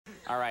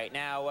All right,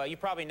 now, you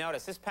probably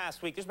noticed this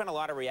past week, there's been a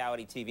lot of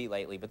reality TV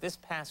lately, but this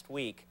past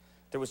week,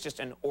 there was just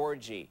an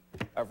orgy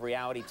of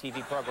reality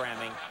TV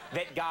programming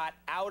that got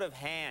out of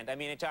hand. I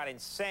mean, it got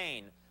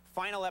insane.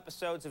 Final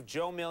episodes of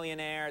Joe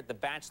Millionaire, The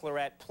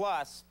Bachelorette,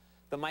 plus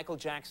the Michael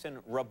Jackson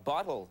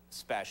rebuttal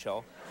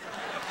special.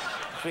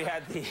 We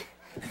had the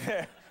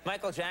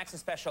Michael Jackson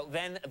special,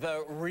 then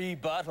the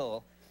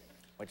rebuttal,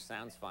 which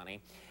sounds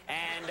funny.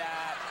 And,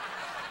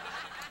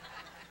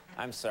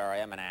 I'm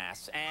sorry, I'm an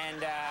ass.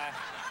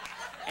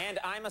 And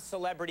I'm a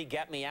Celebrity,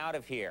 Get Me Out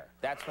of Here.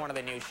 That's one of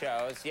the new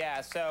shows.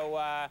 Yeah,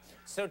 so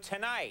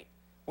tonight,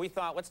 we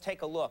thought, let's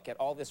take a look at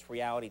all this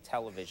reality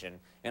television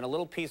in a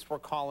little piece we're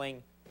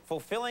calling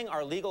Fulfilling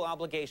Our Legal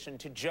Obligation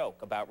to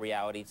Joke About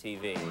Reality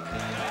TV.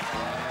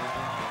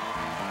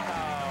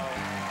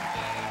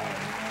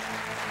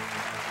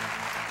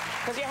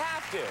 Because you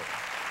have to.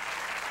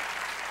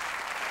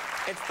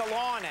 It's the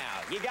law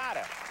now. You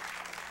gotta.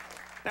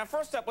 Now,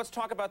 first up, let's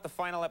talk about the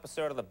final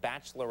episode of The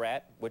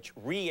Bachelorette, which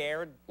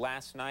re-aired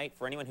last night.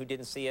 For anyone who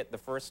didn't see it the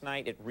first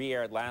night, it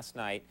re-aired last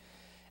night.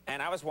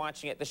 And I was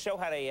watching it. The show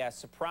had a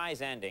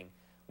surprise ending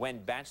when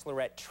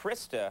Bachelorette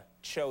Trista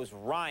chose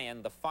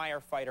Ryan, the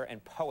firefighter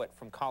and poet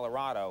from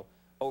Colorado,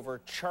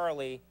 over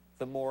Charlie,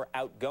 the more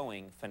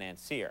outgoing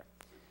financier.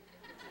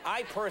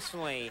 I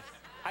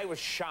was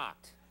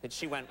shocked that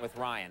she went with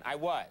Ryan. I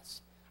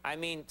was. I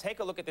mean, take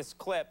a look at this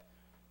clip.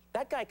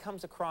 That guy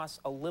comes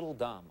across a little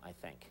dumb, I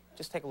think.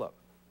 Just take a look.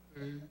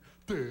 Yeah,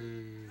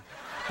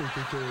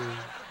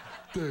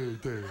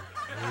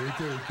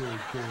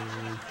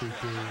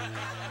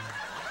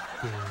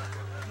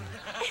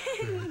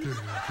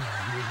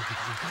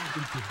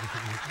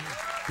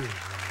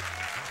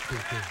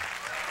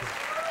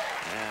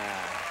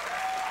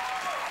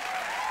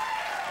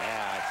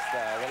 it's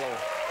a little...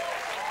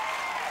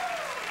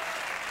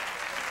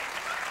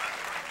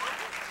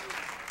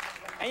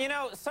 And you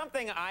know,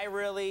 something I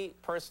really,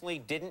 personally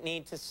didn't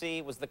need to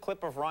see was the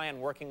clip of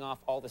Ryan working off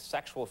all the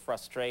sexual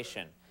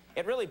frustration.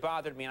 It really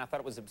bothered me, and I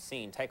thought it was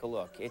obscene. Take a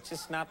look. It's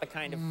just not the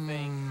kind of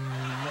thing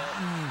that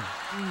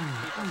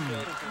people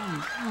should...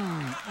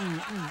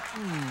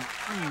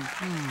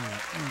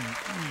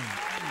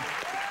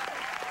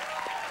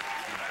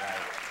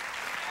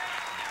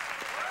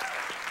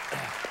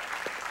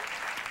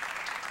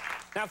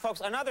 Now,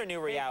 folks, another new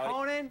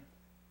reality... Hey,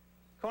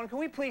 Conan, can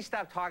we please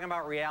stop talking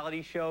about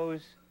reality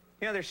shows?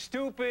 You know, they're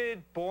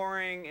stupid,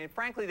 boring, and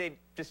frankly, they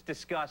just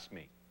disgust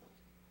me.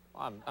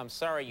 Well, I'm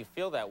sorry you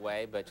feel that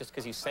way, but just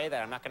because you say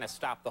that, I'm not going to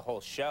stop the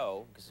whole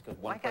show. Because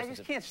one I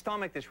just can't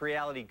stomach this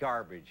reality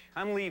garbage.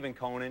 I'm leaving,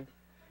 Conan.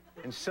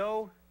 And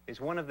so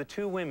is one of the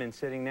two women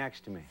sitting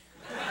next to me.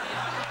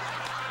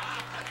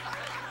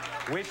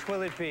 Which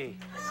will it be?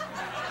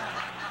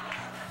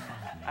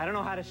 I don't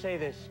know how to say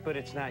this, but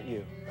it's not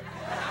you.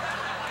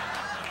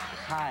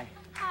 Hi.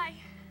 Hi.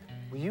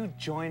 Will you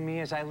join me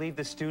as I leave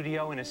the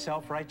studio in a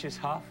self-righteous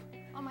huff?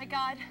 Oh, my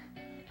God.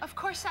 Of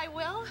course I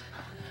will.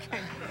 Okay,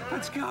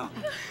 let's go.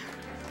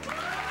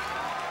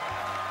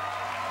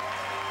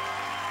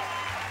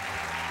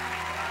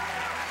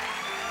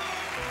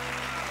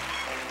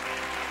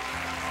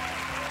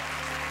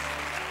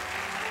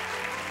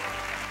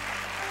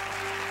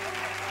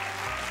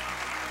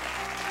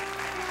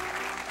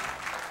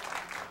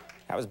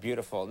 That was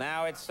beautiful.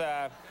 Now it's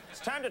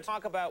time to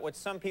talk about what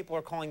some people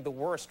are calling the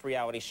worst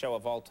reality show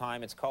of all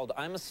time. It's called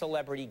I'm a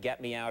Celebrity,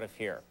 Get Me Out of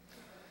Here.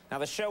 Now,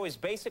 the show is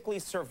basically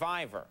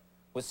Survivor,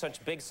 with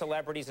such big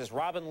celebrities as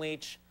Robin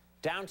Leach,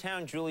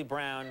 Downtown Julie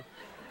Brown,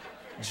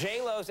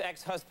 J-Lo's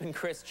ex-husband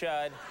Chris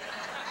Judd,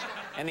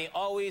 and the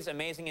always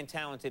amazing and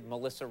talented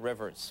Melissa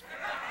Rivers.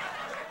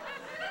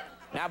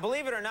 Now,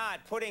 believe it or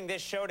not, putting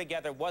this show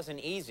together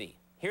wasn't easy.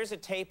 Here's a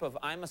tape of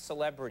I'm a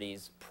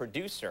Celebrity's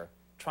producer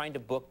trying to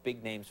book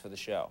big names for the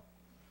show.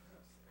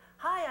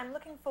 Hi, I'm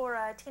looking for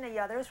Tina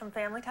Yothers from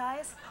Family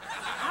Ties.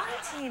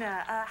 Hi,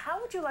 Tina.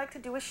 How would you like to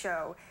do a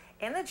show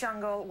in the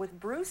jungle with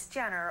Bruce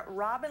Jenner,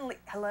 Robin Lee...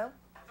 Hello?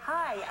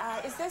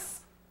 Hi, is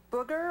this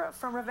Booger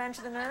from Revenge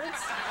of the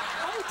Nerds?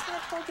 Oh,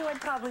 Tina told you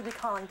I'd probably be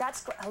calling.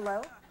 That's...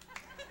 Hello?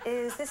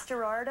 Is this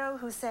Gerardo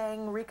who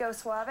sang Rico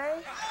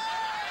Suave?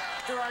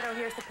 Gerardo,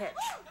 here's the pitch.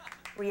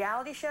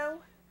 Reality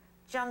show,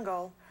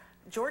 jungle,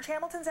 George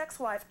Hamilton's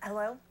ex-wife...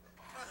 Hello?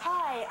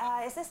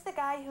 Hi, is this the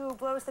guy who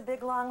blows the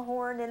big long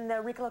horn in the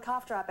Ricola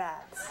cough drop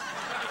ads?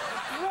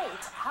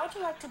 Great. How'd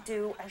you like to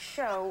do a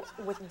show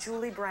with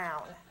Julie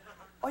Brown?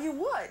 Oh, you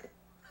would?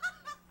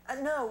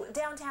 No,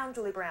 Downtown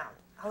Julie Brown.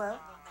 Hello?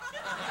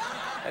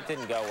 That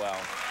didn't go well.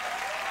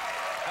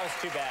 That was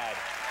too bad.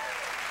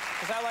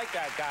 Because I like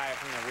that guy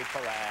from the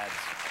Ricola ads.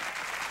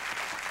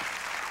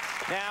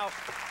 Now,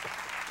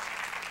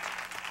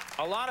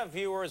 a lot of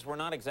viewers were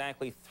not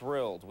exactly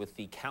thrilled with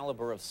the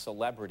caliber of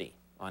celebrity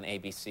on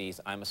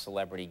ABC's I'm a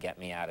Celebrity, Get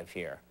Me Out of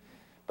Here.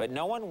 But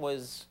no one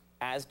was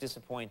as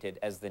disappointed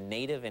as the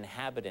native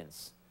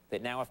inhabitants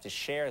that now have to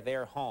share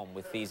their home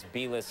with these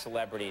B-list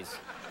celebrities.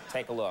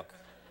 Take a look.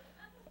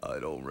 I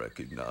don't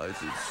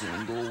recognize a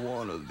single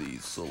one of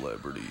these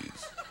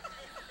celebrities.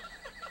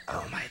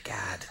 Oh my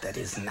God, that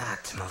is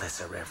not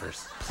Melissa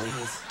Rivers.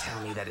 Please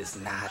tell me that is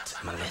not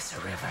Melissa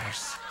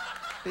Rivers.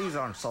 These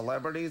aren't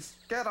celebrities.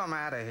 Get them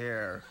out of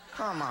here.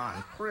 Come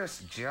on,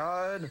 Chris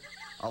Judd,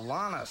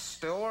 Alana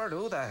Stewart,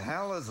 who the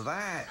hell is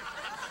that?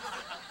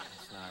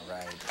 That's not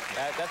right.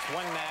 That's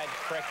one mad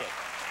cricket.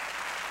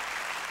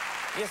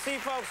 You see,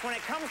 folks, when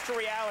it comes to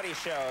reality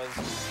shows,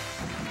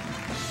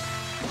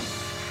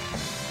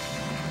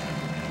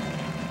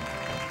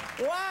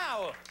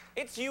 wow,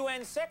 it's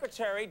UN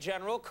Secretary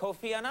General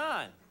Kofi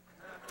Annan.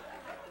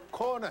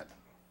 Conan.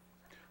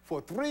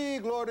 For 3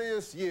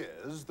 glorious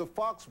years, the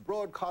Fox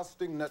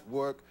Broadcasting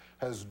Network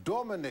has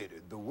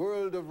dominated the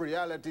world of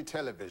reality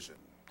television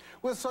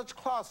with such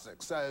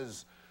classics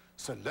as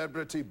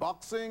Celebrity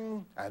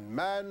Boxing and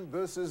Man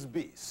vs.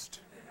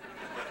 Beast.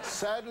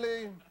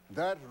 Sadly,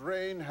 that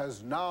reign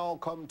has now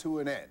come to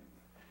an end.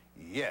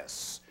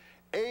 Yes,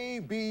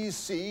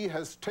 ABC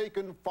has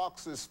taken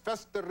Fox's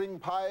festering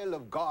pile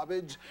of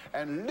garbage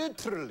and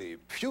literally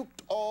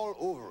puked all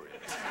over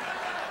it.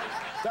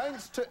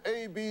 Thanks to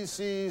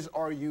ABC's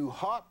Are You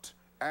Hot?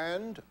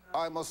 And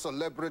I'm a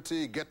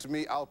Celebrity, Get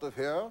Me Out of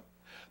Here,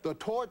 the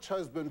torch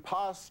has been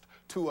passed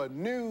to a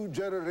new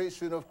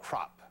generation of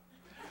crop.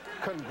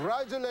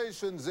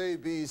 Congratulations,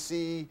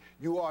 ABC.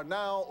 You are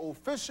now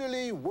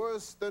officially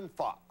worse than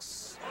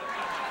Fox.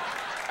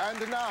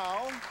 And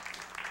now,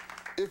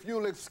 if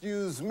you'll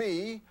excuse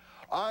me,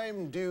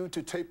 I'm due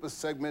to tape a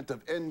segment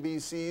of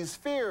NBC's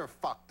Fear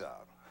Factor,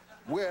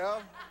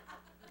 where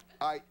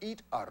I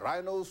eat a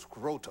rhino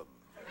scrotum.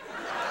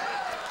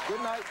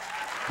 Good night.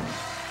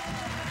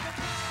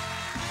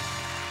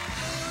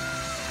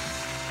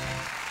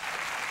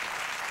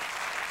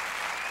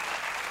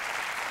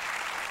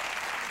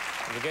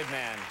 He's a good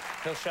man.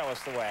 He'll show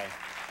us the way.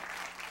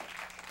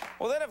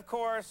 Well, then, of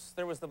course,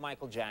 there was the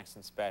Michael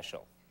Jackson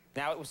special.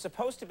 Now, it was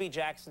supposed to be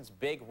Jackson's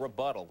big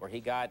rebuttal where he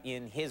got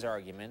in his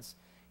arguments.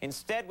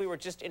 Instead, we were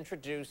just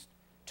introduced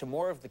to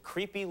more of the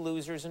creepy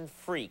losers and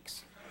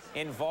freaks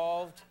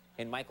involved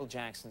in Michael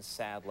Jackson's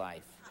sad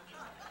life.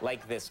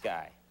 Like this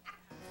guy.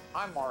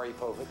 I'm Maury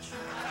Povich.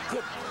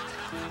 Good.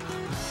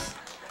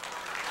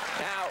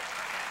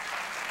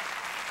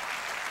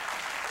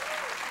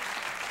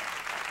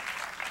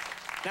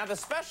 Now, the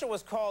special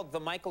was called The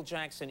Michael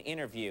Jackson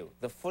Interview,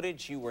 the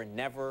footage you were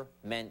never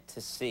meant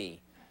to see.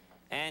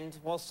 And,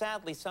 well,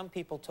 sadly, some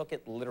people took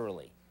it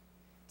literally.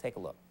 Take a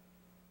look.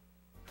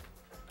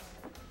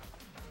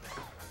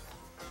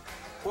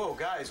 Whoa,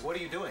 guys, what are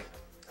you doing?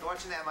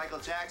 Watching that Michael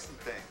Jackson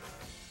thing.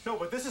 No,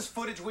 but this is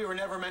footage we were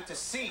never meant to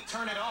see.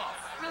 Turn it off.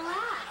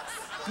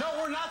 Relax. No,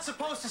 we're not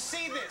supposed to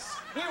see this.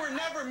 We were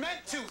never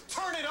meant to.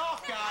 Turn it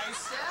off,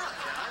 guys.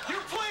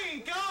 You're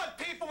playing God,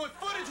 people, with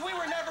footage we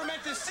were never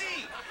meant to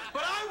see.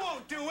 But I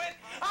won't do it.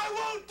 I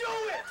won't do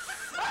it.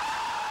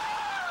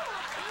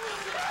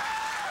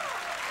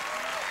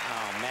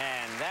 Oh,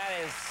 man, that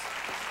is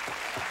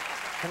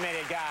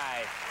committed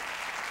guy.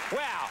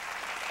 Well,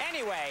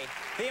 anyway,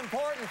 the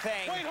important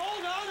thing... Wait,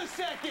 hold on a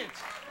second.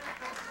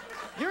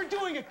 You're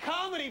doing a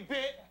comedy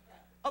bit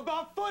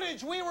about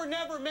footage we were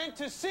never meant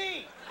to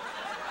see.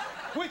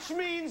 Which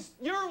means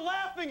you're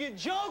laughing at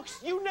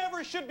jokes you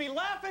never should be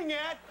laughing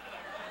at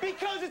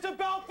because it's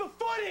about the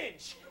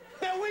footage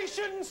that we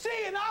shouldn't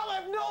see, and I'll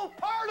have no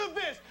part of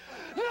this.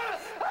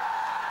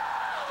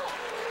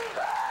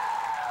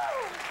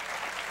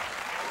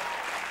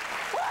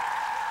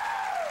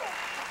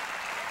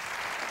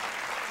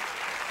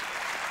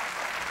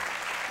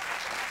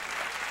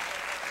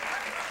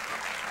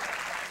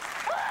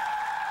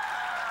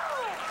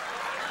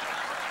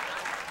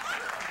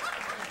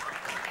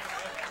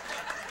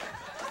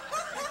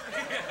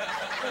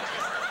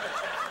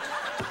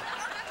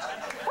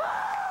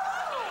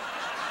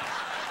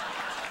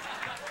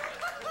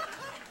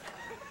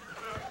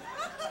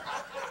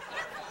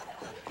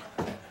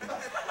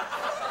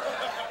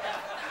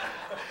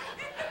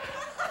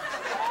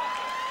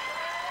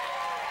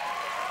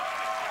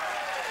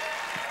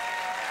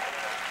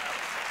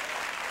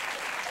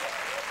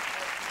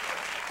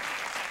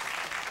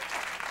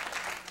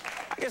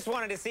 Just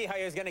wanted to see how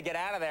he was going to get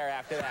out of there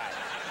after that.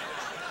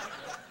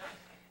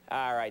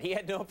 All right, he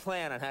had no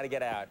plan on how to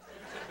get out.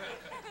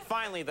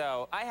 Finally,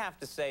 though, I have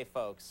to say,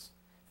 folks,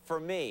 for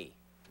me,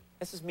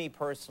 this is me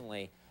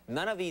personally,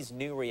 none of these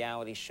new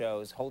reality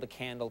shows hold a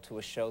candle to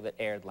a show that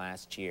aired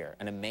last year,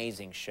 an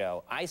amazing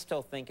show. I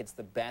still think it's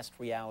the best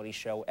reality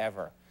show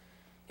ever.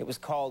 It was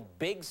called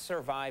Big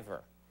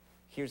Survivor.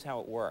 Here's how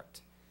it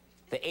worked.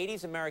 The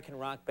 80s American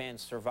rock band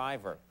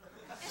Survivor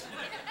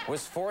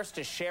was forced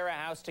to share a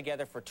house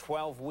together for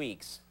 12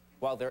 weeks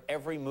while their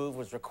every move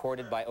was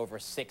recorded by over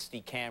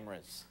 60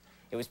 cameras.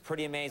 It was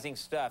pretty amazing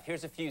stuff.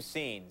 Here's a few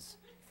scenes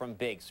from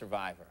Big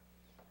Survivor.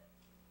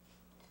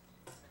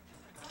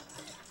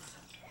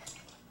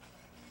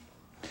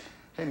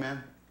 Hey,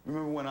 man,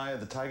 remember when Eye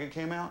of the Tiger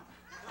came out?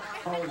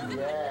 Oh,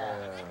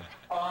 yeah.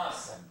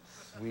 Awesome.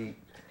 Sweet.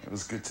 It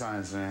was good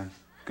times, man.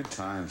 Good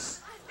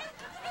times.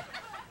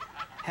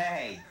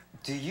 Hey,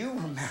 do you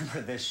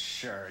remember this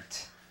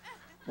shirt?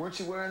 Weren't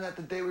you wearing that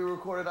the day we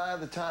recorded Eye of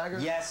the Tiger?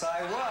 Yes,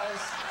 I was.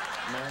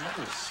 Man, that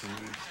was sweet.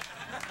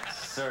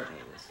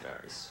 Certainly was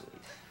very sweet.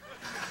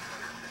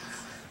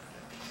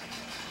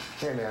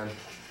 Hey, man.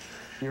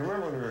 You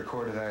remember when we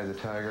recorded Eye of the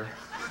Tiger?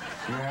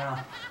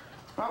 Yeah.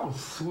 That was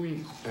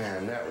sweet.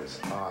 Man, that was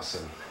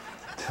awesome.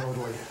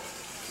 Totally.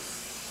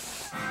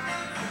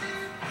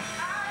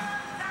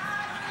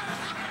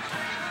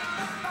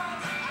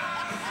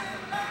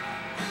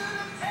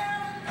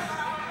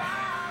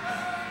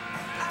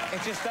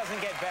 It just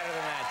doesn't get better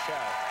than that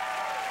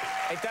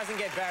show. It doesn't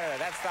get better.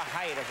 That's the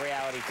height of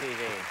reality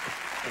TV,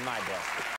 in my book.